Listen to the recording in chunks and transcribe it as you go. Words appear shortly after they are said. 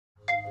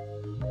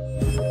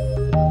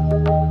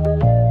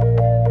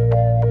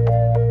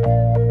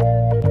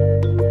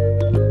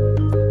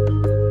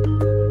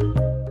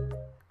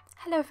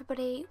Hello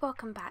everybody,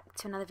 welcome back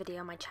to another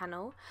video on my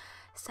channel.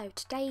 So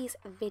today's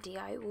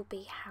video will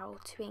be how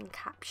to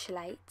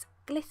encapsulate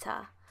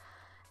glitter,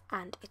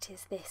 and it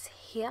is this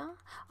here.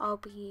 I'll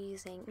be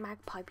using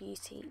Magpie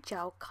Beauty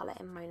Gel Colour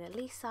in Mona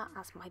Lisa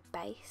as my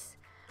base.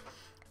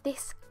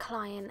 This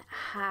client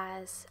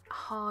has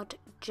hard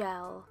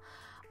gel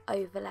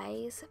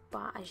overlays,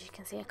 but as you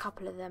can see a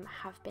couple of them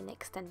have been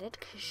extended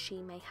because she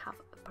may have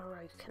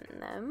broken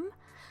them.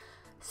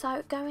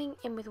 So going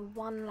in with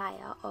one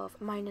layer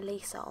of Mona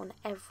Lisa on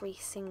every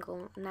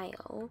single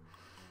nail,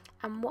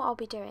 and what I'll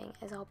be doing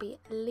is I'll be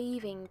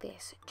leaving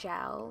this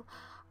gel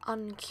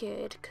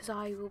uncured because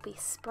I will be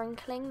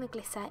sprinkling the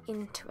glitter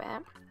into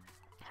it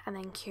and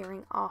then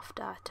curing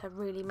after to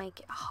really make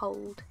it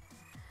hold.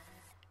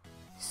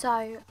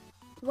 So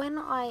when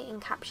I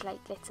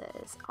encapsulate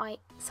glitters, I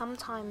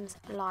sometimes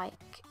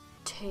like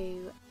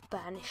to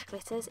burnish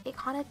glitters. It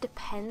kind of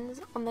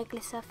depends on the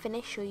glitter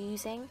finish you're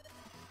using.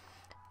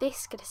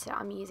 This glitter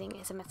I'm using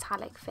is a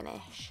metallic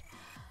finish,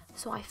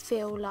 so I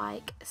feel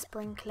like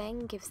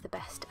sprinkling gives the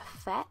best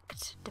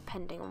effect,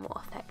 depending on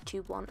what effect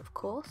you want, of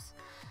course.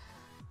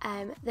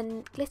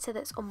 The glitter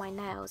that's on my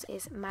nails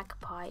is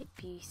Magpie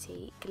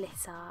Beauty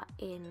Glitter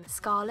in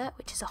Scarlet,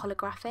 which is a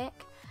holographic.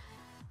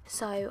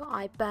 So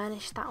I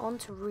burnished that on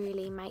to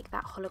really make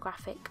that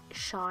holographic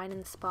shine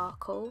and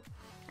sparkle,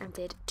 and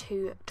did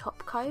 2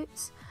 top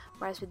coats.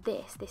 Whereas with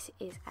this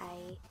is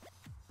a,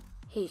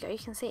 here you go, you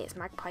can see it's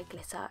Magpie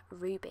Glitter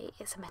Ruby.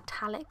 It's a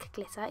metallic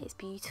glitter, it's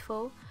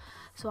beautiful.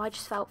 So I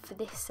just felt for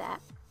this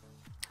set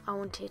I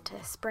wanted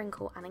to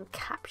sprinkle and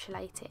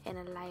encapsulate it in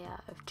a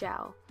layer of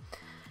gel.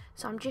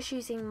 So I'm just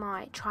using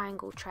my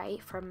triangle tray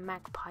from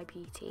Magpie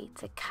Beauty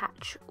to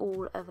catch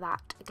all of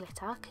that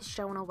glitter because you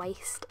don't want to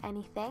waste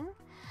anything.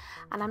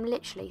 And I'm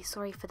literally,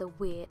 sorry for the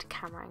weird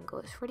camera angle,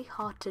 it's really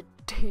hard to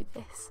do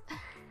this,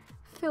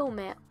 film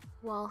it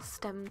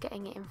whilst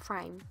getting it in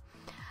frame.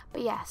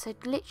 But yeah, so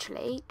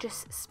literally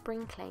just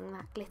sprinkling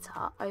that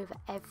glitter over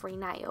every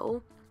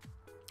nail,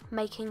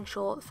 making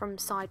sure from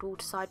sidewall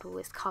to sidewall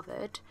is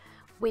covered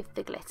with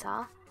the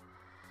glitter.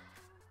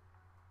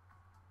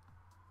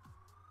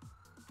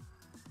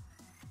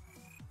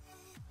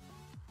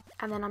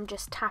 And then I'm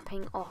just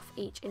tapping off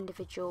each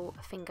individual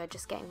finger,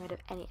 just getting rid of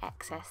any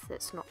excess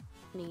that's not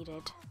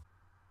needed.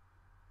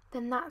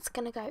 Then that's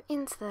going to go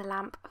into the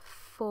lamp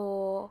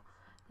for,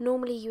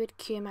 normally you would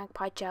cure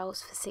Magpie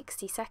gels for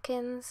 60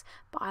 seconds,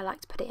 but I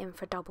like to put it in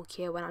for double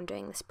cure when I'm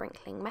doing the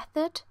sprinkling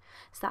method,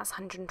 so that's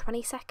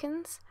 120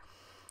 seconds.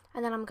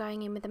 And then I'm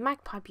going in with the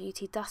Magpie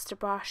Beauty duster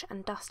brush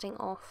and dusting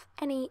off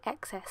any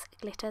excess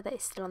glitter that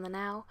is still on the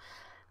nail.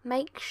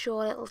 Make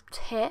sure a little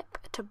tip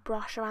to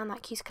brush around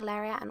that cuticle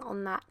area and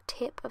on that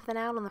tip of the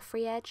nail on the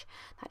free edge.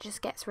 That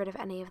just gets rid of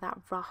any of that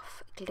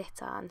rough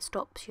glitter and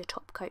stops your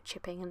top coat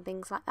chipping and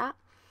things like that.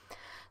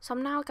 So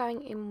I'm now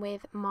going in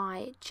with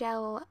my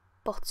gel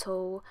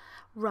bottle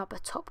rubber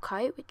top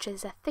coat, which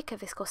is a thicker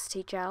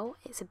viscosity gel.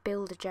 It's a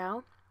builder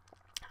gel,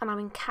 and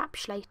I'm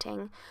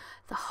encapsulating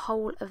the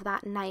whole of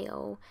that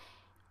nail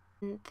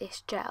in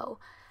this gel.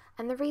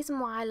 And the reason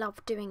why I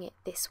love doing it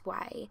this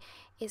way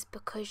is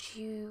because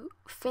you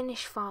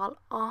finish file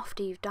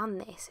after you've done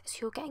this, so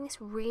you're getting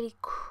this really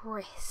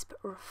crisp,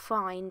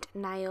 refined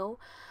nail.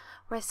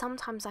 Whereas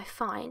sometimes I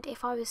find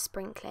if I was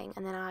sprinkling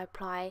and then I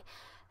apply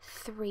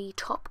 3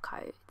 top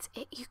coats,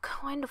 you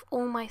kind of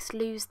almost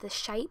lose the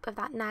shape of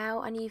that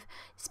nail, and you've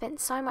spent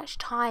so much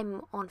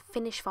time on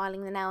finish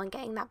filing the nail and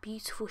getting that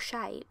beautiful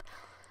shape.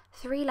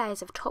 3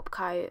 layers of top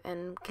coat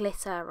and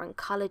glitter and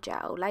colour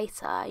gel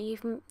later,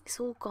 it's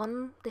all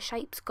gone, the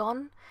shape's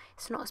gone,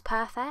 it's not as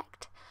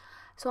perfect.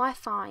 So I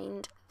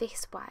find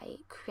this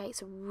way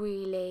creates a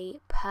really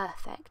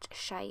perfect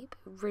shape,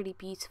 really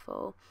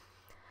beautiful,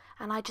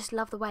 and I just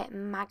love the way it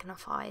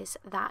magnifies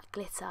that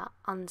glitter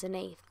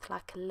underneath,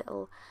 like a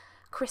little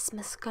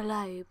Christmas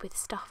globe with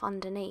stuff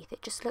underneath.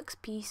 It just looks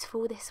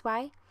beautiful this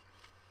way.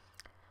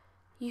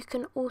 You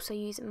can also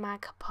use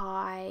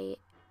Magpie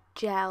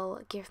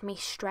Gel Give Me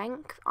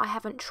Strength. I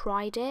haven't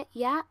tried it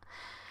yet,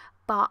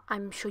 but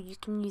I'm sure you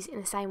can use it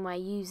in the same way.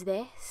 Use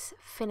this,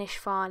 finish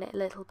file it a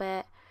little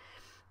bit,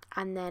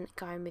 and then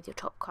go in with your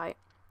top coat.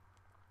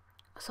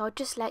 So I'll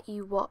just let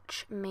you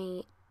watch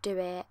me do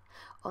it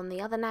on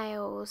the other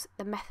nails.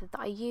 The method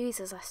that I use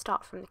is I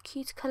start from the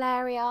cuticle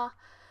area.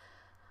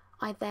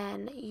 I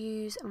then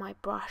use my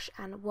brush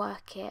and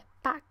work it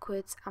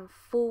backwards and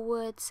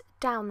forwards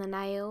down the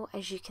nail,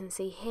 as you can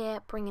see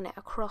here, bringing it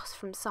across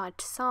from side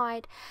to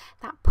side.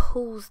 That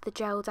pulls the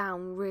gel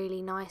down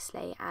really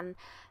nicely and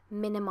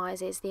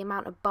minimises the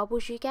amount of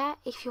bubbles you get.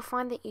 If you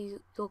find that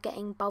you're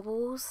getting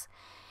bubbles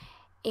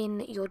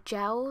in your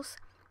gels,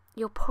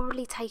 you're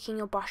probably taking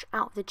your brush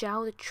out of the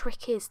gel. The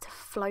trick is to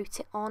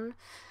float it on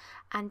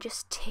and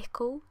just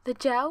tickle the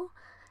gel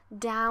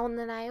down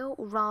the nail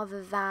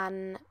rather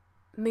than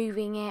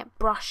moving it,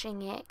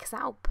 brushing it, because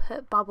that'll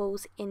put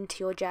bubbles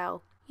into your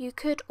gel. You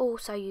could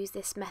also use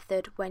this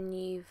method when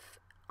you've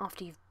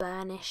after you've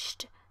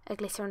burnished a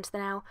glitter onto the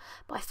nail,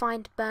 but I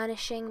find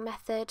burnishing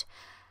method,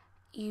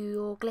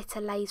 your glitter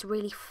lays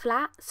really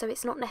flat, so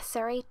it's not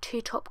necessary.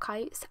 2 top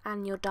coats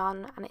and you're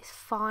done and it's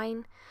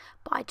fine.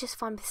 But I just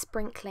find with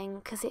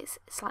sprinkling, because it's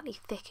slightly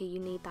thicker, you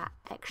need that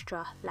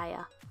extra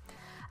layer.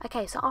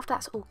 Okay, so after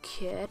that's all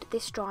cured,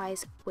 this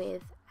dries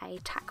with a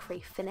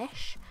tack-free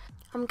finish.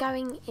 I'm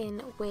going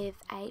in with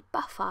a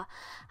buffer,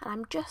 and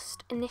I'm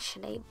just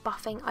initially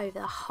buffing over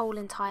the whole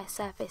entire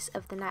surface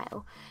of the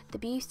nail. The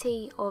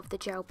beauty of the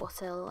gel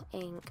bottle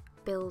ink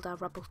builder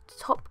rubber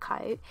top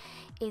coat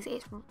is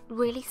it's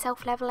really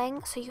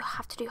self-leveling, so you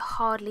have to do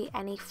hardly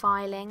any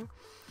filing.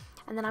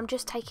 And then I'm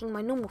just taking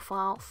my normal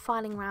file,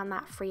 filing around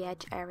that free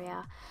edge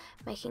area,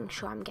 making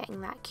sure I'm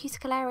getting that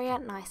cuticle area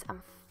nice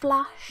and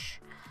flush.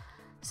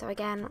 So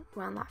again,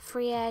 around that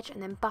free edge, and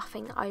then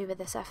buffing over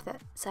the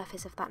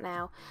surface of that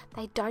nail.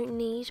 They don't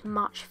need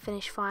much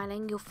finish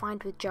filing. You'll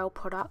find with gel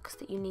products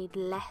that you need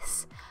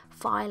less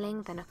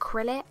filing than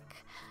acrylic,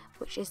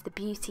 which is the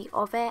beauty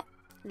of it.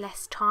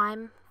 Less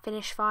time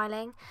finish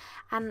filing.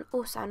 And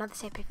also another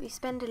tip, if you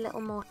spend a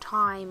little more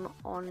time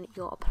on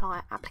your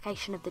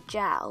application of the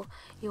gel,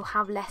 you'll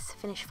have less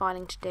finish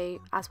filing to do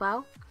as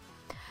well.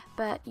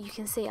 But you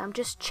can see I'm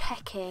just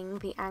checking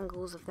the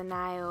angles of the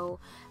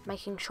nail,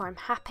 making sure I'm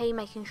happy,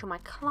 making sure my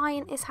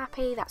client is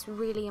happy. That's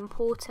really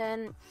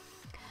important.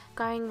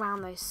 Going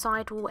around those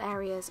sidewall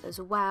areas as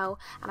well,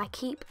 and I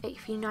keep,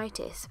 if you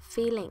notice,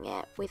 feeling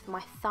it with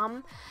my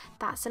thumb.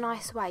 That's a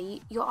nice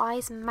way. Your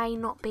eyes may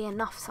not be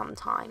enough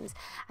sometimes,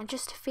 and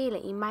just to feel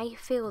it, you may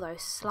feel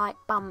those slight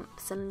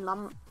bumps and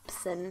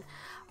lumps and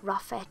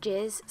rough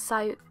edges,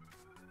 so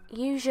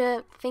use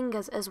your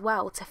fingers as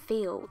well to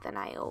feel the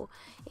nail.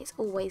 It's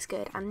always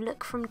good. And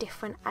look from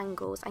different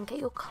angles and get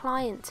your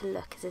client to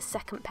look as a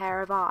second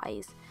pair of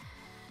eyes.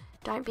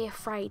 Don't be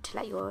afraid to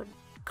let your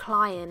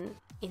client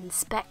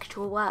inspect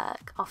your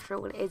work. After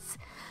all, it's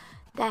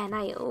their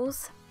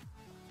nails.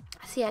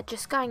 So yeah,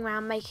 just going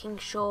around making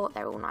sure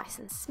they're all nice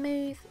and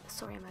smooth.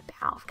 Sorry, I'm a bit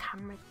out of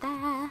camera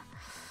there.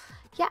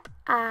 Yep,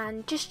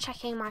 and just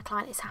checking my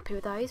client is happy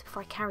with those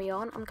before I carry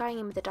on. I'm going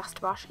in with a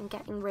dust brush and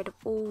getting rid of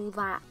all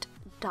that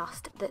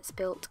dust that's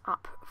built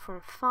up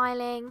from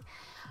filing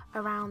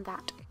around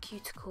that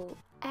cuticle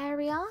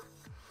area.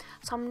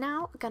 So I'm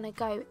now going to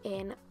go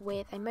in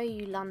with a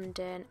Moyu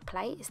London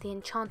plate. It's the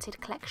Enchanted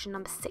Collection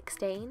number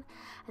 16,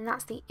 and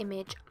that's the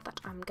image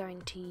that I'm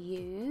going to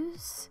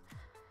use.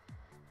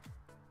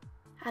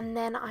 And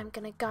then I'm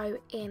going to go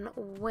in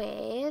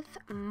with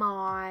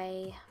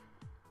my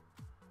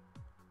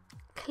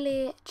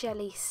clear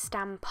jelly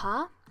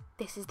stamper.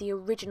 This is the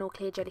original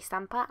clear jelly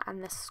stamper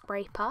and the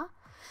scraper.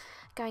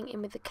 Going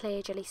in with the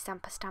clear jelly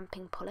stamper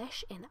stamping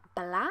polish in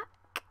black.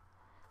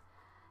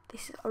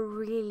 This is a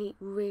really,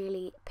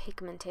 really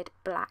pigmented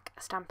black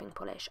stamping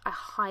polish. I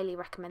highly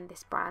recommend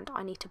this brand.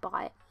 I need to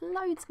buy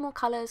loads more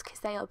colours because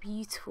they are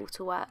beautiful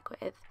to work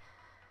with.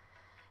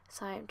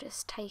 So I'm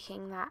just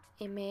taking that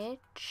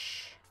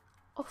image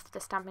off the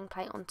stamping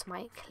plate onto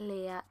my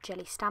clear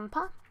jelly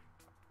stamper.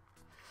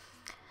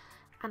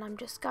 And I'm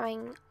just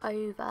going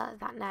over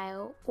that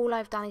nail. All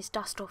I've done is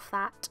dust off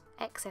that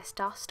excess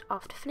dust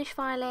after finish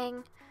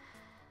filing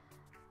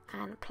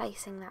and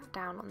placing that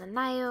down on the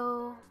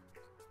nail.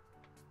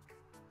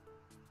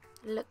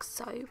 Looks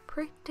so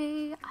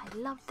pretty. I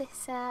love this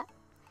set.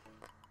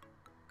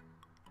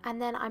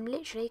 And then I'm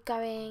literally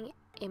going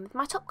in with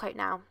my top coat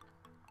now.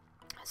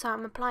 So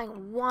I'm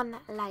applying one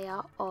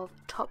layer of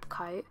top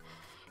coat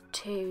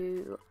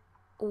to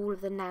all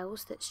of the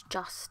nails that's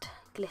just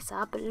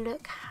glitter, but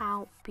look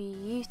how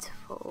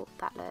beautiful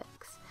that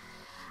looks.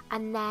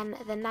 And then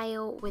the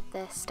nail with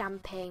the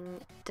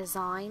stamping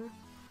design,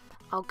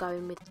 I'll go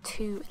in with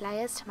 2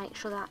 layers to make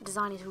sure that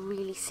design is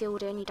really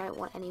sealed in. You don't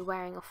want any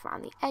wearing off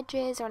around the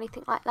edges or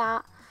anything like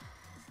that.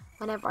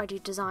 Whenever I do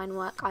design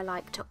work, I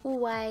like to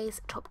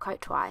always top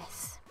coat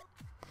twice.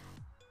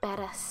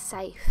 Better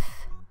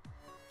safe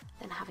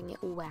than having it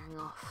all wearing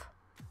off.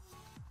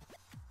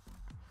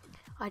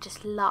 I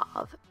just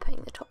love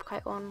putting the top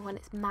coat on when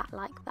it's matte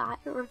like that.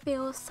 It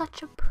reveals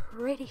such a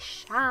pretty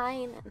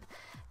shine and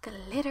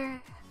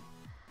glitter.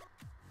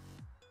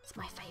 It's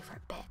my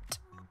favourite bit,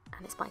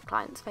 and it's my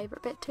client's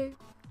favourite bit too.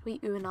 We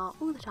ooh and ah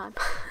all the time.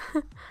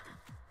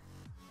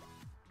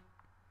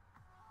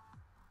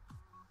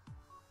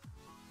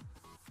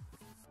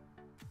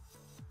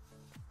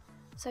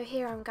 So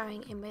here I'm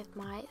going in with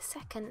my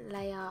second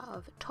layer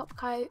of top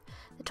coat.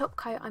 The top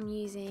coat I'm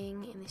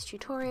using in this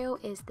tutorial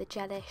is the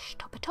Gelish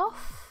Top It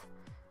Off.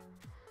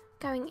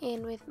 Going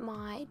in with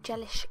my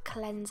Gelish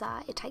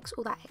cleanser. It takes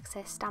all that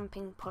excess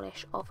stamping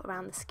polish off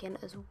around the skin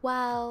as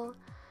well.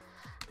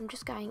 I'm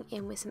just going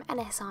in with some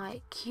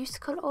NSI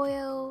cuticle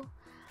oil,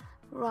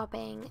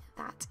 rubbing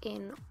that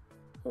in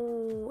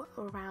all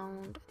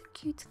around the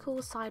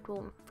cuticle, sidewall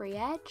and free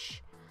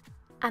edge.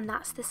 And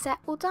that's the set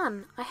all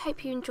done. I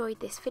hope you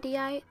enjoyed this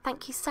video.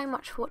 Thank you so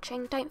much for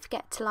watching. Don't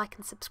forget to like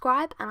and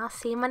subscribe, and I'll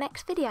see you in my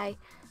next video.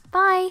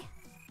 Bye!